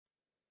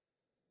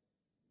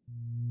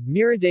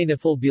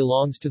Mirodenafil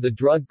belongs to the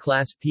drug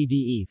class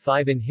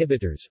PDE5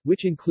 inhibitors,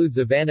 which includes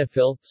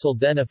avanafil,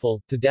 sildenafil,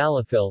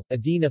 tadalafil,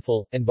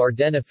 adenafil, and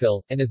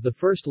vardenafil, and is the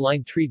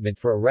first-line treatment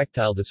for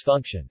erectile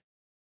dysfunction.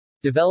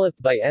 Developed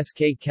by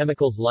SK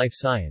Chemicals Life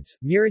Science,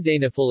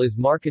 Mirodenafil is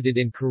marketed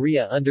in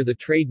Korea under the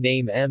trade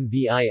name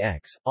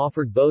MVIX,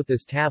 offered both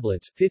as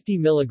tablets 50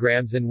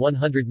 mg and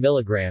 100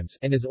 mg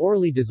and as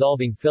orally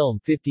dissolving film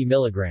 50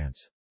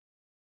 mg.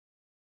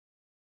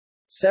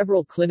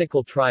 Several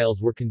clinical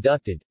trials were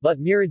conducted,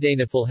 but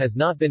Mirodenafil has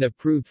not been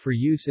approved for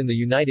use in the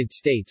United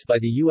States by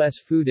the U.S.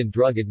 Food and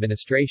Drug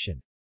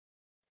Administration.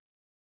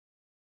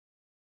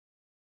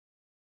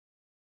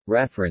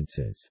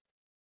 References